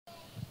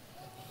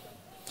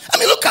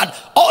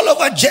at all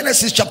over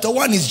Genesis chapter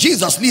 1 is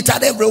Jesus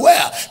littered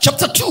everywhere.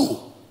 Chapter 2,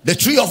 the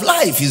tree of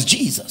life is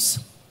Jesus.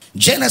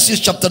 Genesis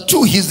chapter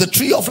 2, he's the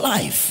tree of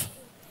life.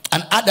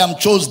 And Adam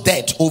chose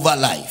death over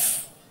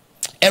life.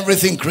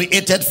 Everything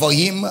created for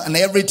him and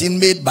everything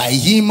made by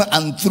him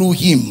and through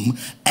him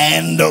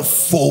and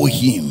for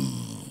him.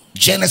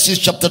 Genesis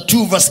chapter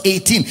 2 verse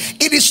 18.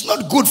 It is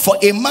not good for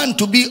a man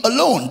to be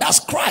alone. That's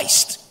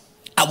Christ.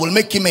 I will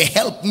make him a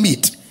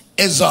helpmeet.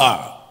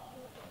 Ezra,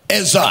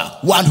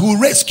 one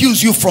who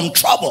rescues you from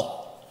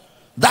trouble.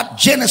 That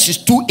Genesis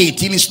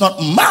 2:18 is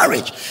not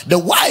marriage. The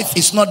wife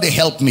is not the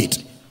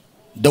helpmeet.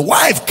 The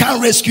wife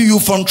can't rescue you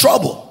from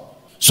trouble.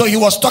 So he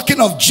was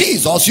talking of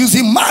Jesus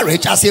using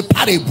marriage as a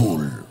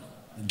parable.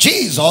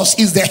 Jesus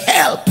is the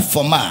help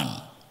for man.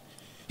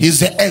 He's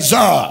the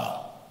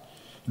Ezra,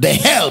 the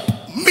help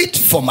meet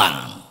for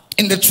man.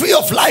 In the tree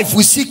of life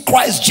we see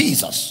Christ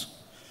Jesus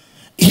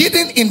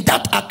hidden in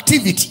that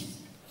activity.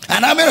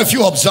 And how many of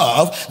you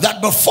observe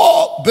that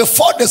before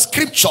the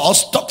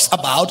scriptures talks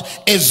about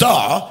Ezra,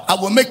 I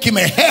will make him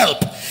a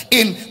help.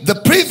 In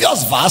the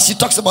previous verse, he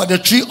talks about the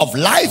tree of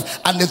life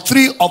and the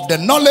tree of the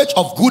knowledge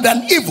of good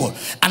and evil.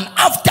 And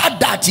after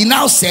that, he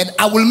now said,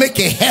 I will make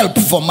a help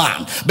for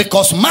man.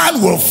 Because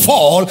man will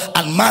fall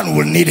and man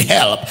will need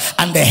help.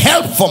 And the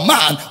help for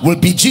man will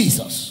be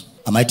Jesus.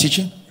 Am I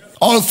teaching?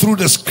 All through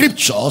the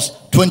scriptures,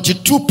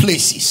 22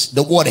 places,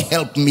 the word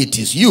helpmeet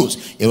is used.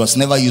 It was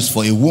never used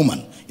for a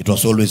woman. It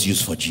was always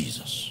used for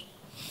Jesus.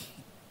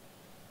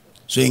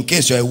 So in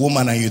case you're a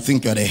woman and you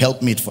think you're the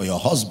helpmeet for your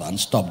husband,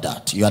 stop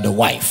that. You are the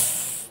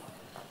wife.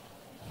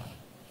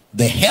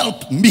 The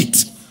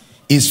helpmeet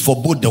is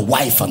for both the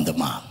wife and the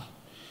man.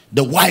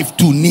 The wife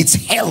too needs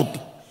help,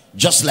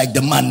 just like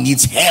the man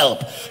needs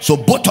help. So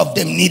both of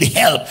them need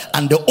help,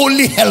 and the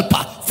only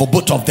helper for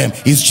both of them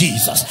is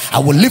Jesus. I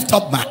will lift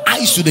up my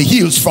eyes to the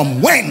hills, from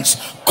whence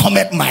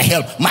cometh my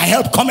help. My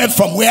help cometh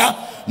from where?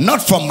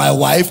 Not from my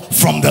wife,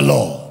 from the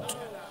Lord.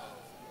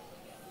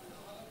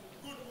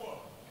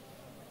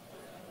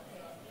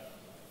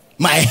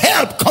 My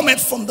help cometh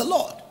from the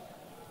Lord,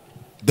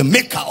 the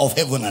maker of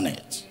heaven and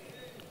earth.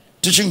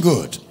 Teaching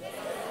good.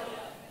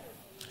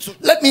 So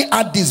let me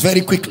add this very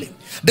quickly.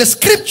 The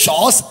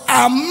scriptures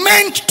are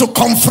meant to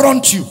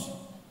confront you.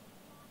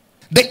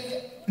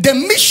 The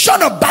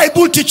mission of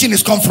Bible teaching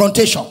is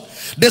confrontation.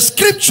 The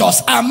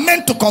scriptures are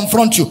meant to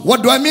confront you.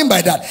 What do I mean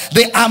by that?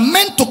 They are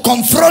meant to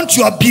confront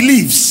your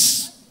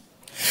beliefs.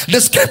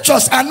 The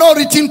scriptures are not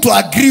written to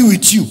agree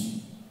with you.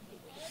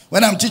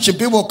 When I'm teaching,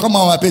 people come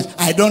on my page,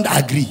 I don't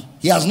agree.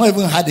 He has not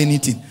even had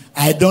anything.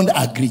 I don't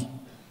agree.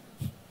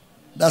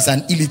 That's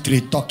an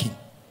illiterate talking.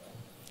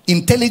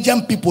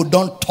 Intelligent people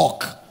don't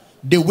talk.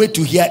 They wait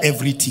to hear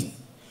everything.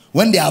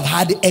 When they have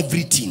had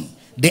everything,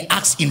 they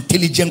ask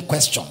intelligent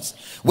questions.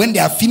 When they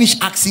have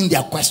finished asking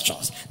their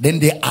questions, then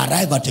they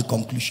arrive at a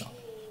conclusion.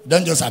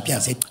 Don't just appear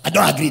and say, I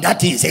don't agree.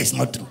 That thing he says is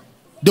not true.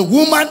 The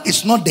woman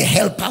is not the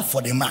helper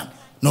for the man.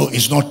 No,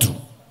 it's not true.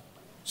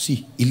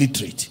 See,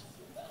 illiterate.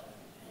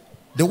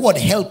 The word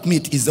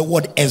helpmeet is the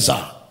word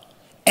Ezra.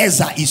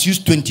 Ezra is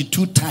used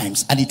 22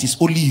 times and it is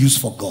only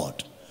used for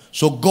God.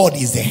 So God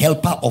is the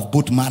helper of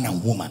both man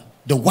and woman.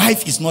 The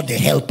wife is not the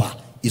helper,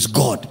 it's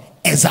God,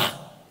 Ezra.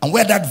 And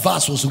where that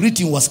verse was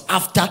written was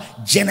after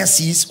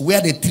Genesis,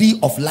 where the tree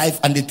of life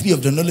and the tree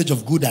of the knowledge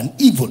of good and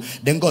evil.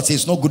 Then God says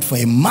it's not good for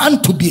a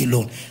man to be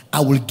alone.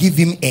 I will give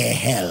him a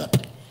help.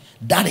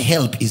 That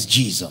help is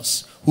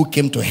Jesus, who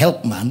came to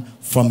help man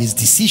from his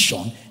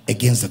decision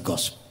against the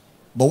gospel.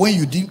 But when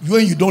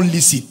you don't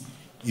listen,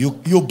 you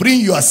bring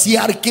your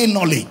CRK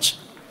knowledge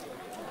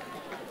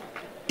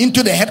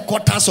into the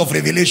headquarters of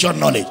revelation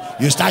knowledge.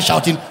 You start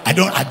shouting, I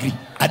don't agree.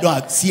 I don't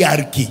agree.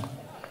 CRK.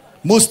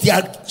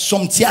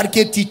 Some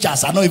CRK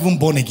teachers are not even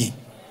born again.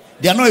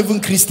 They are not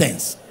even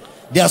Christians.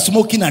 They are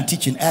smoking and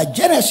teaching.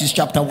 Genesis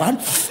chapter 1,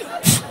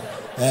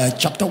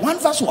 chapter 1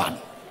 verse 1.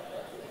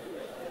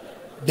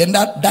 Then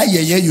that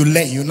year you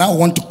learn, you now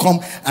want to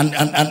come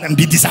and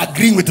be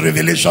disagreeing with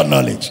revelation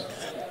knowledge.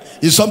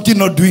 Is something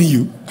not doing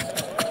you?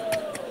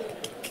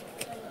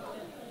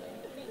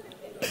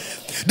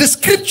 The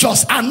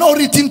scriptures are not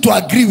written to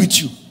agree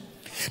with you.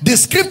 The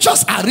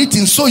scriptures are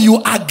written so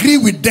you agree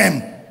with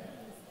them.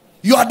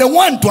 You are the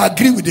one to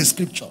agree with the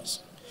scriptures.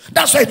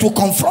 That's why it will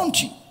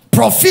confront you.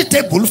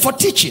 Profitable for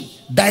teaching,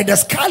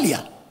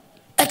 didascalia,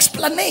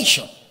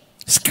 explanation,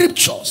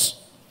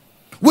 scriptures,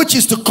 which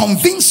is to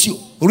convince you,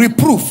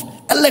 reproof,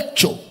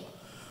 lecture,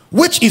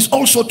 which is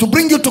also to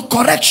bring you to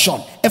correction,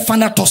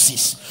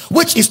 ephanatosis,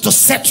 which is to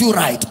set you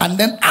right, and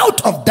then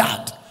out of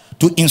that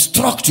to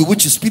instruct you,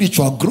 which is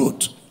spiritual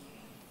growth.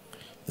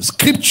 The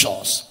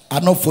scriptures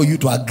are not for you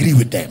to agree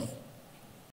with them.